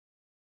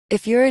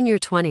If you're in your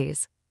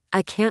 20s,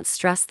 I can't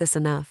stress this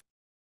enough.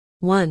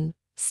 1.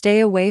 Stay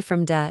away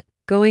from debt.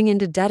 Going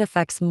into debt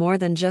affects more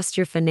than just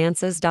your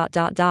finances.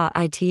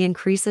 It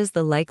increases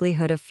the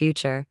likelihood of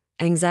future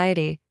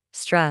anxiety,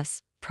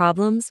 stress,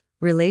 problems,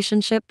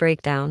 relationship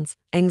breakdowns.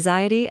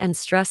 Anxiety and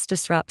stress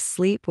disrupts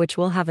sleep, which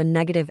will have a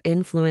negative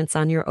influence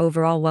on your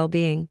overall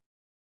well-being.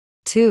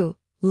 2.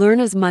 Learn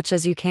as much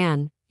as you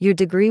can. Your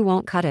degree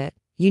won't cut it.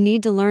 You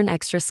need to learn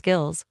extra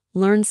skills.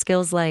 Learn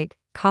skills like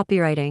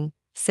copywriting,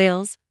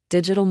 sales,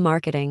 digital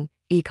marketing,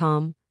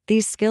 e-com.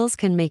 These skills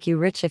can make you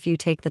rich if you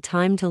take the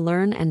time to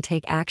learn and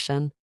take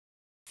action.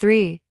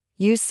 3.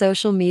 Use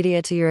social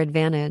media to your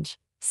advantage.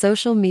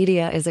 Social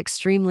media is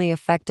extremely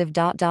effective.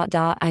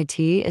 It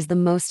is the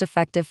most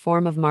effective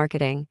form of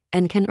marketing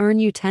and can earn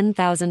you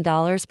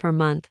 $10,000 per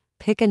month.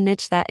 Pick a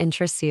niche that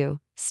interests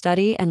you.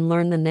 Study and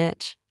learn the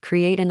niche.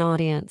 Create an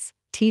audience,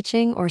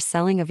 teaching or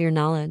selling of your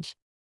knowledge.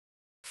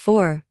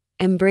 4.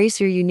 Embrace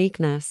your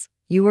uniqueness.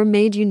 You were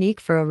made unique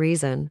for a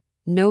reason.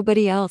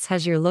 Nobody else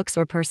has your looks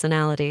or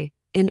personality.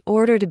 In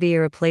order to be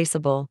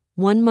irreplaceable,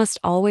 one must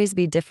always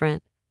be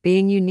different.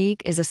 Being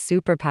unique is a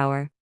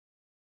superpower.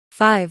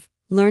 5.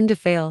 Learn to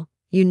fail.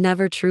 You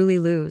never truly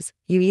lose.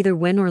 You either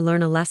win or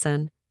learn a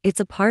lesson. It's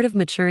a part of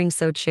maturing,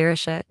 so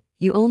cherish it.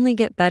 You only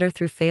get better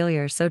through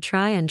failure, so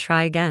try and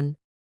try again.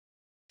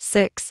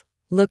 6.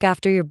 Look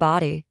after your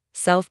body.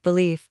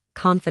 Self-belief,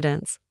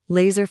 confidence,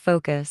 laser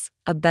focus,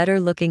 a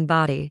better-looking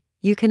body.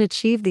 You can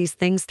achieve these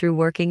things through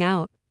working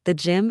out. The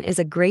gym is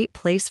a great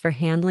place for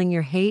handling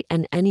your hate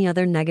and any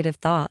other negative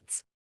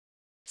thoughts.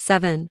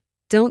 7.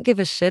 Don't give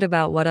a shit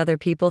about what other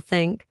people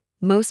think.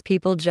 Most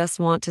people just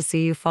want to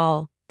see you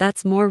fall.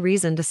 That's more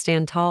reason to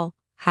stand tall.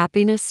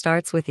 Happiness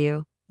starts with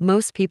you.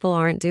 Most people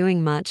aren't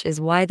doing much is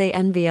why they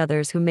envy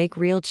others who make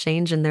real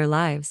change in their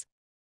lives.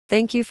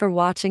 Thank you for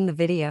watching the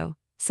video.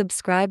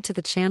 Subscribe to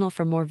the channel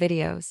for more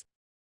videos.